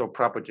intellectual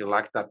property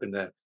locked up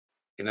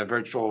in a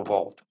virtual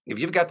vault. If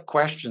you've got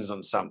questions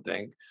on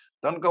something,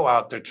 don't go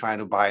out there trying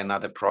to buy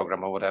another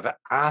program or whatever.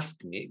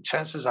 Ask me.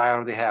 Chances I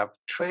already have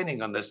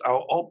training on this.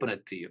 I'll open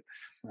it to you.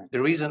 Right.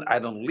 The reason I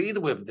don't lead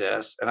with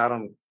this and I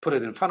don't put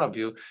it in front of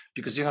you,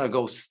 because you're going to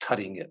go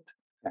studying it.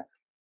 Yeah.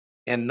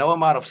 And no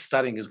amount of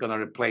studying is going to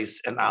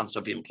replace an ounce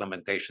of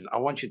implementation. I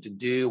want you to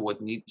do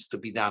what needs to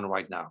be done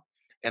right now.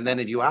 And then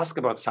if you ask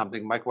about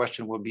something, my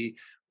question will be,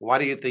 why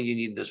do you think you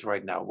need this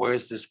right now? Where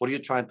is this? What are you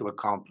trying to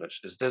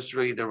accomplish? Is this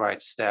really the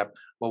right step?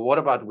 Well, what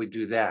about we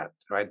do that,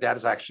 right? That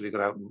is actually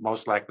going to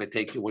most likely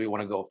take you where you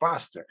want to go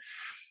faster.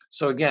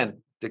 So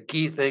again, the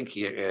key thing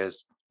here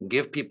is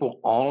give people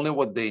only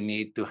what they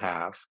need to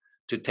have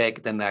to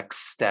take the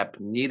next step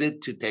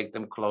needed to take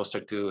them closer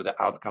to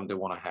the outcome they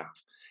want to have.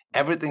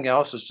 Everything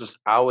else is just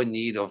our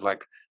need of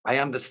like, I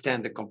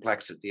understand the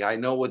complexity. I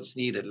know what's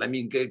needed. Let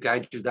me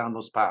guide you down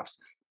those paths.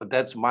 But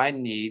that's my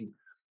need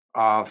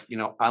of,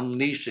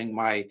 unleashing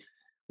my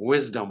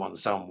wisdom on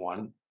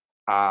someone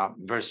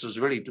versus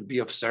really to be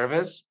of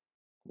service.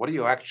 What do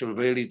you actually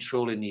really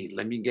truly need?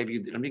 Let me give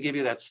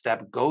you that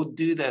step. Go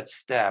do that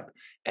step.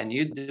 And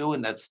you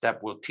doing that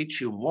step will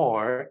teach you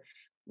more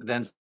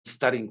than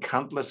studying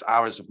countless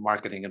hours of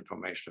marketing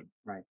information.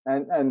 Right.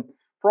 And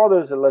for all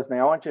those that are listening,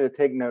 I want you to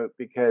take note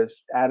because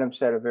Adam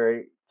said a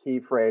very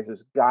key phrase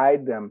is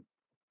guide them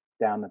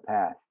down the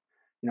path.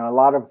 A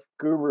lot of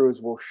gurus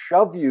will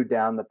shove you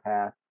down the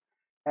path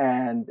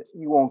and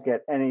you won't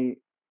get any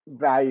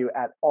value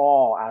at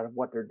all out of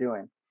what they're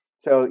doing.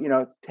 So,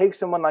 take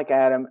someone like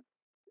Adam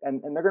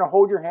and they're going to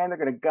hold your hand. They're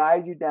going to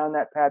guide you down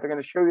that path. They're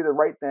going to show you the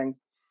right things.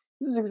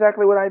 This is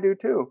exactly what I do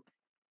too.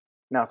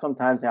 Now,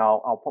 sometimes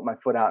I'll put my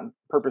foot out and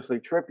purposely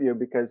trip you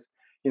because,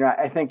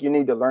 I think you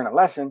need to learn a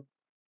lesson,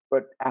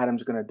 but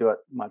Adam's going to do it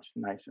much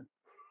nicer.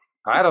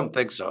 I don't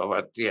think so,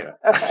 but yeah.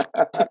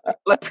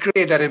 Let's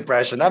create that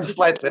impression. I'm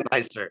slightly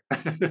nicer.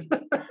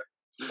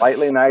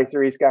 Slightly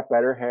nicer. He's got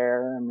better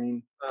hair. I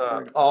mean,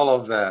 all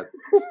of that.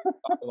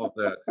 All of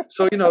that.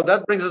 So,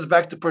 that brings us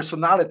back to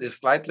personality,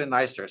 slightly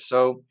nicer.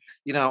 So,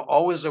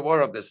 always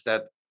aware of this,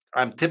 that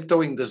I'm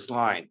tiptoeing this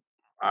line.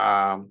 Who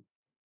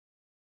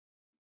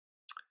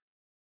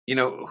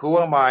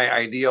are my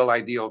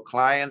ideal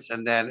clients?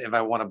 And then if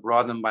I want to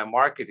broaden my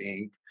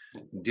marketing,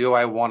 do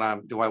I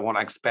want to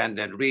expand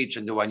that reach,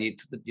 and do I need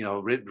to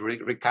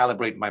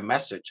recalibrate my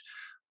message?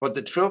 But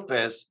the truth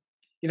is,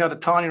 the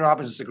Tony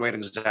Robbins is a great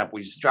example.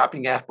 He's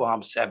dropping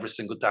F-bombs every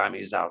single time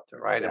he's out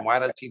there, right? Yeah. And why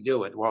does he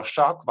do it? Well,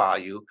 shock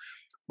value,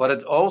 but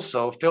it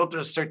also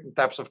filters certain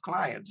types of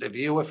clients. If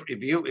you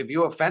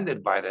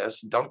offended by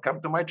this, don't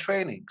come to my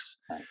trainings.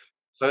 Right.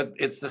 So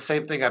it's the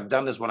same thing. I've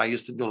done this when I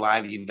used to do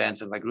live events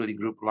and like really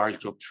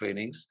large group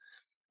trainings.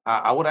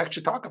 I would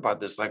actually talk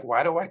about this, like,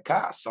 why do I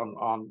cuss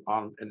on,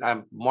 and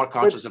I'm more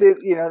conscious of,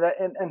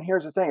 that. And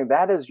here's the thing,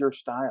 that is your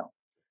style.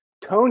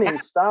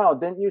 Tony's style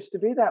didn't used to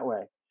be that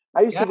way.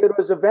 I used to go to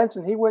his events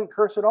and he wouldn't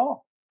curse at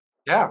all.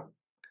 Yeah.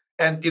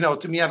 And,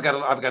 to me, I've got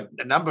a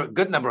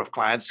good number of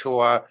clients who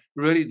are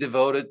really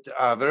devoted,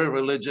 very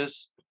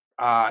religious,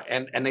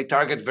 and they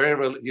target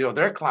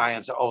their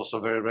clients are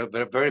also very,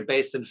 very, very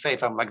based in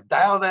faith. I'm like,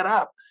 dial that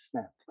up.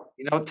 Yeah.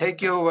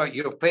 Take your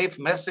faith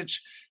message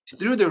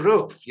through the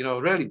roof.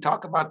 Really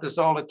talk about this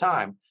all the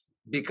time,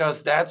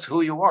 because that's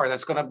who you are.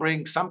 That's going to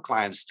bring some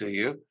clients to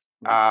you.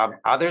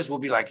 Others will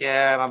be like,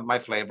 yeah, not my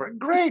flavor.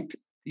 Great.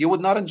 You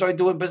would not enjoy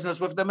doing business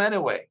with them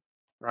anyway,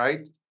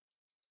 right?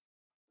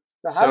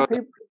 So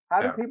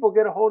how do people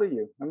get a hold of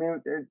you? I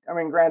mean,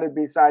 granted,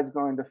 besides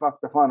going to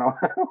fuck the funnel,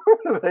 where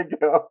do they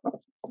go?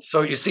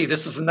 So you see,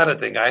 this is another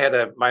thing.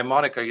 My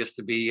moniker used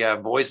to be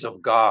Voice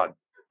of God.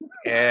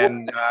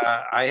 And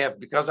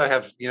because I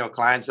have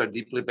clients that are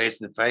deeply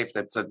based in faith,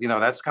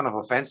 that's kind of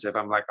offensive.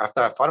 I'm like,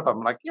 after I thought about it,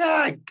 I'm like,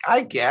 yeah,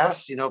 I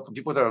guess for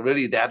people that are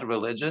really that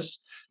religious,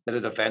 that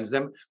it offends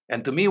them.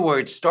 And to me, where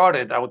it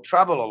started, I would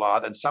travel a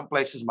lot, and some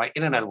places my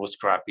internet was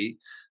crappy,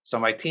 so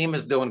my team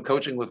is doing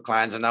coaching with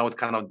clients, and I would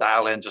kind of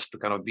dial in just to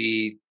kind of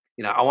be,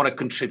 I want to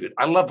contribute.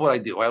 I love what I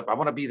do. I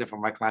want to be there for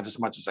my clients as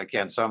much as I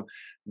can. So I'm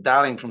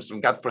dialing from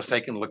some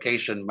godforsaken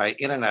location. My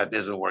internet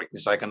isn't working,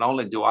 so I can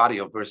only do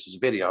audio versus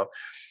video.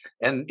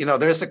 And,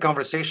 there's a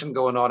conversation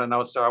going on, and I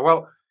would say,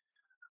 well,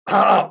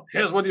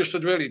 here's what you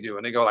should really do.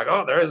 And they go like,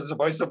 oh, there is the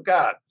voice of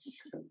God.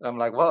 And I'm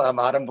like, well, I'm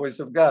Adam, voice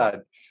of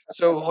God.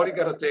 So all you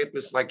got to tape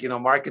is like,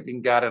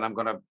 marketing God, and I'm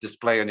going to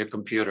display on your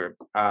computer.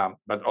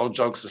 But all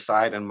jokes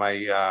aside, and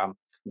my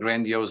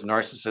grandiose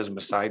narcissism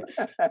aside,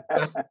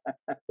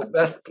 the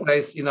best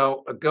place,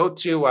 go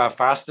to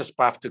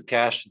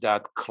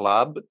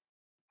fastestpathtocash.club.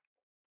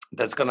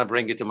 That's going to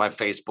bring you to my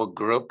Facebook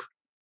group.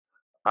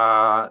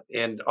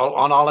 And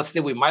on honesty,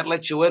 we might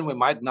let you in, we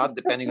might not,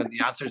 depending on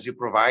the answers you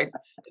provide.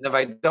 And if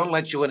I don't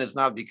let you in, it's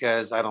not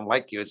because I don't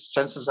like you. It's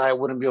chances I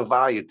wouldn't be of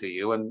value to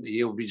you, and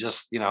you'll be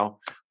just,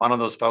 one of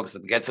those folks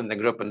that gets in the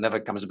group and never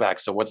comes back.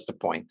 So what's the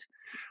point?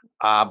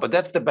 But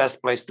that's the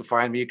best place to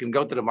find me. You can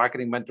go to the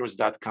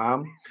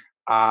marketingmentors.com.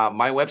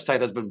 My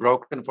website has been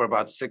broken for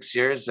about 6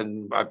 years,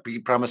 and I'll be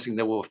promising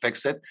that we'll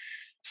fix it.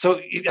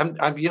 So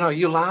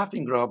you're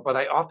laughing, Rob, but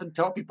I often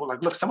tell people,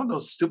 like, look, some of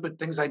those stupid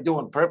things I do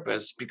on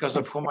purpose because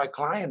of who my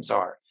clients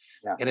are.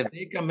 Yeah. And if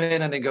they come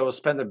in and they go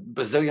spend a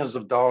bazillions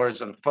of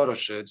dollars on photo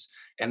shoots,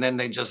 and then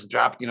they just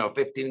drop,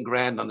 15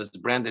 grand on this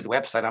branded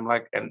website, I'm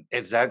like, and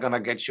is that going to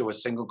get you a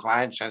single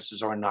client?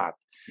 Chances or not.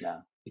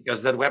 No.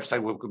 Because that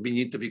website will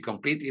need to be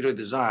completely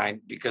redesigned,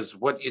 because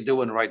what you're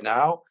doing right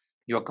now,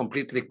 you're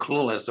completely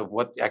clueless of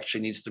what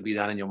actually needs to be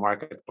done in your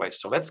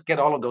marketplace. So let's get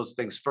all of those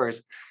things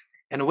first.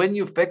 And when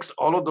you fix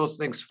all of those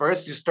things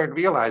first, you start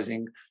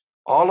realizing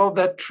all of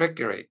that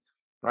trickery,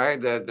 right?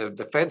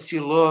 The fancy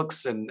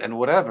looks and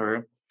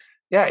whatever.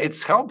 Yeah,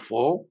 it's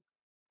helpful,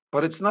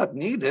 but it's not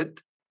needed.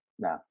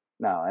 No.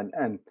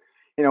 And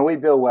we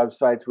build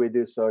websites, we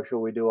do social,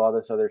 we do all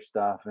this other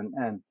stuff.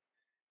 And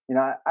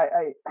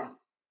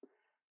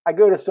I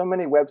go to so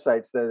many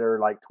websites that are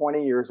like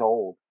 20 years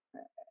old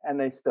and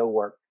they still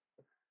work.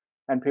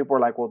 And people are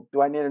like, well,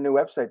 do I need a new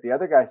website? The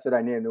other guy said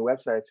I need a new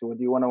website. So, well,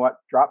 do you want to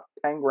drop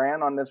 10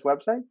 grand on this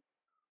website?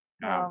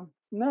 No.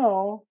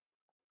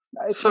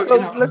 So,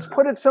 let's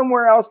put it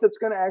somewhere else that's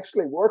going to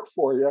actually work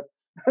for you.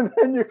 And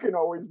then you can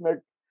always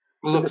make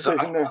the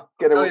decision to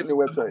get a new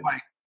website.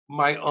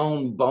 My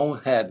own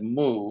bonehead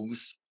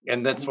moves.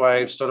 And that's why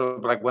I sort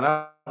of like went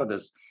out of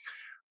this.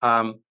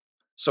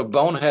 So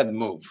bonehead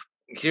move.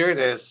 Here it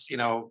is.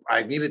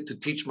 I needed to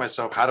teach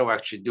myself how to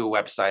actually do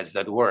websites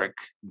that work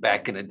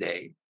back in the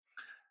day.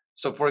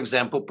 So, for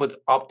example, put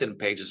opt-in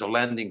pages or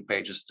landing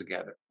pages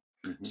together.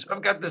 Mm-hmm. So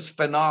I've got this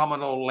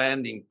phenomenal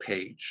landing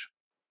page.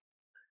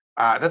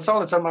 That's all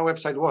that's on my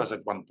website was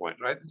at one point,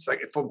 right? It's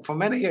like for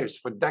many years,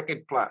 for a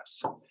decade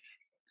plus.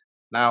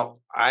 Now,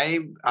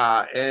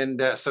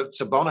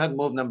 so bonehead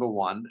move number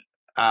one,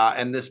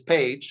 and this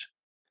page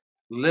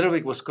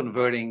literally was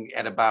converting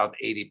at about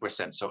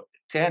 80%. So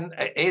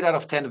 8 out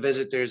of 10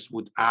 visitors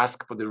would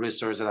ask for the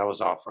resource that I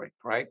was offering,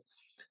 right?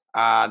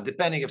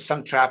 Depending if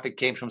some traffic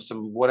came from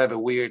some whatever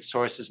weird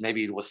sources,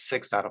 maybe it was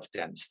 6 out of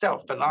 10. Still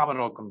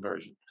phenomenal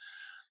conversion,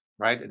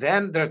 right?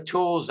 Then there are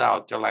tools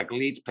out there like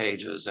lead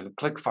pages and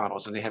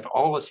ClickFunnels, and they have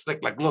all this slick,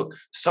 like, look,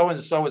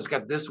 so-and-so has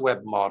got this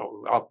web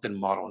model, opt-in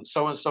model, and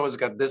so-and-so has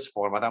got this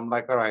format. I'm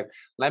like, all right,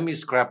 let me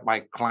scrap my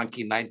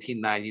clunky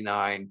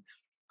 1999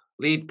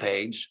 lead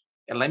page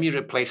and let me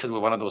replace it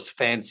with one of those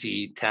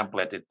fancy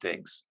templated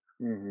things.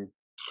 Mm-hmm.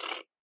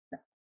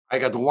 I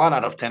got 1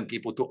 out of 10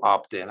 people to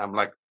opt in. I'm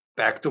like,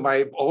 back to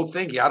my old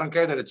thinking. I don't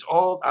care that it's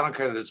old. I don't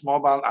care that it's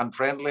mobile,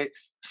 unfriendly.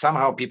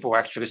 Somehow people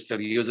actually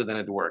still use it and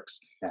it works.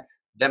 Yeah.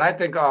 Then I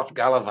think of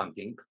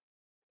gallivanting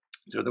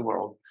through the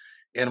world.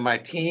 And my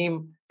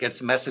team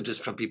gets messages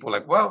from people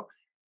like, well,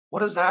 what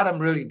does Adam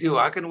really do?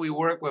 How can we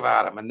work with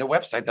Adam? And the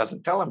website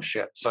doesn't tell them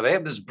shit. So they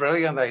have this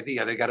brilliant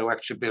idea. They got to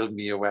actually build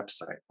me a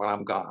website while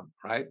I'm gone,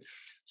 right?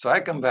 So I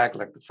come back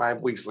like 5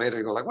 weeks later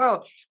and go like,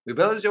 well, we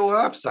built your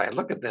website.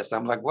 Look at this.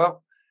 I'm like,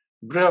 well,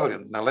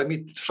 brilliant. Now let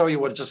me show you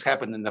what just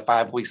happened in the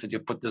 5 weeks that you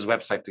put this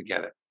website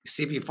together. You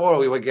see, before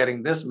we were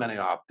getting this many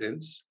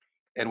opt-ins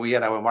and we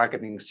had our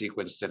marketing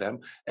sequence to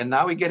them. And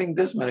now we're getting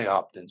this many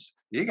opt-ins.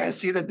 Do you guys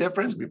see the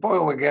difference? Before we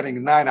were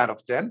getting 9 out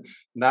of 10.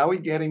 Now we're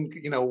getting,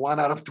 1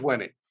 out of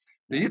 20.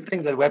 Do you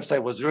think that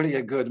website was really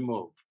a good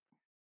move?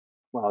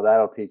 Well,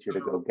 that'll teach you to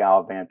go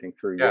gallivanting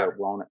through Europe,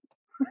 won't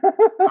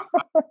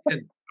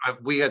it?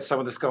 We had some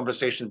of this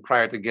conversation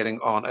prior to getting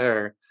on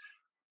air.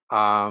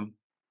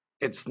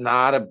 It's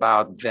not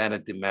about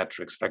vanity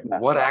metrics. Like,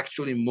 what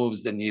actually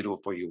moves the needle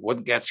for you?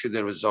 What gets you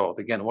the result?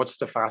 Again, what's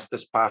the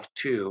fastest path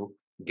to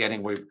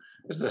getting with?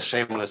 This is a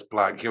shameless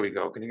plug. Here we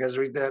go. Can you guys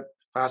read that?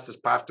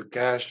 Fastest path to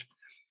cash.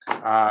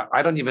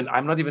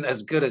 I'm not even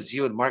as good as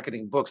you in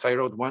marketing books. I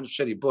wrote one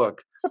shitty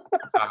book,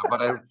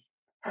 but I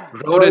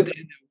wrote it.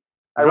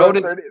 I wrote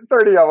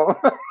 30 of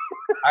them.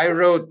 I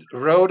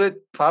wrote it,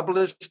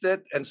 published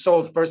it, and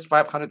sold first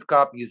 500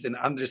 copies in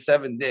under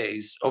 7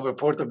 days over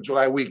 4th of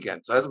July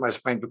weekend. So that's my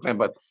claim to claim,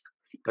 but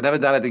I've never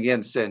done it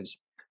again since.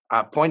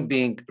 Point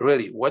being,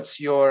 really, what's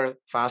your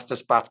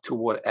fastest path to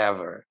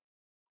whatever?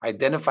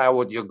 Identify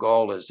what your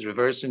goal is,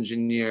 reverse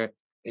engineer.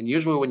 And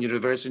usually when you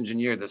reverse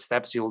engineer the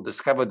steps, you'll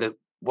discover that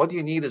what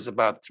you need is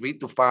about 3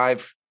 to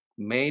 5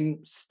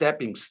 main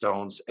stepping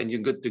stones, and you're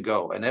good to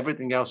go. And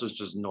everything else is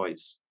just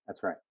noise.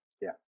 That's right.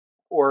 Yeah.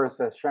 Or it's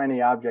a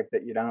shiny object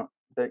that you don't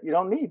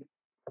need.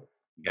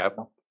 Yep.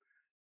 So,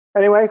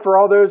 anyway, for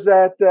all those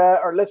that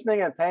are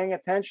listening and paying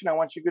attention, I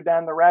want you to go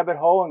down the rabbit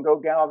hole and go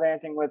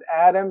gallivanting with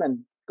Adam, and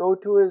go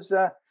to his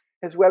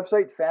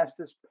website,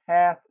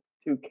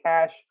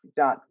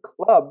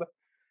 fastestpathtocash.club,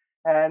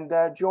 and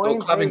join. Go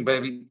clubbing,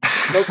 baby.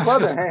 Go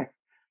clubbing,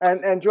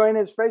 and join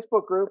his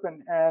Facebook group,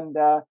 and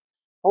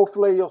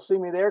hopefully you'll see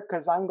me there,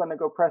 because I'm going to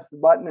go press the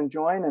button and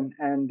join,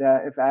 and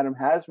if Adam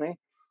has me.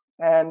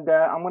 and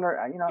I'm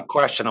gonna,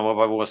 Questionable,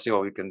 but we'll see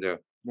what we can do.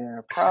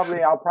 yeah,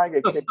 I'll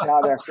probably get kicked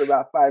out after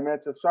about 5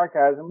 minutes of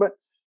sarcasm, but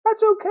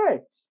that's okay.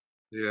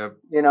 Yeah.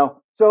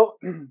 So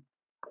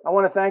I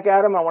want to thank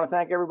Adam. I want to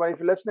thank everybody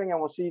for listening, and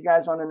we'll see you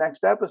guys on the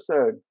next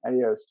episode.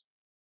 Adios.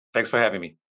 Thanks for having me.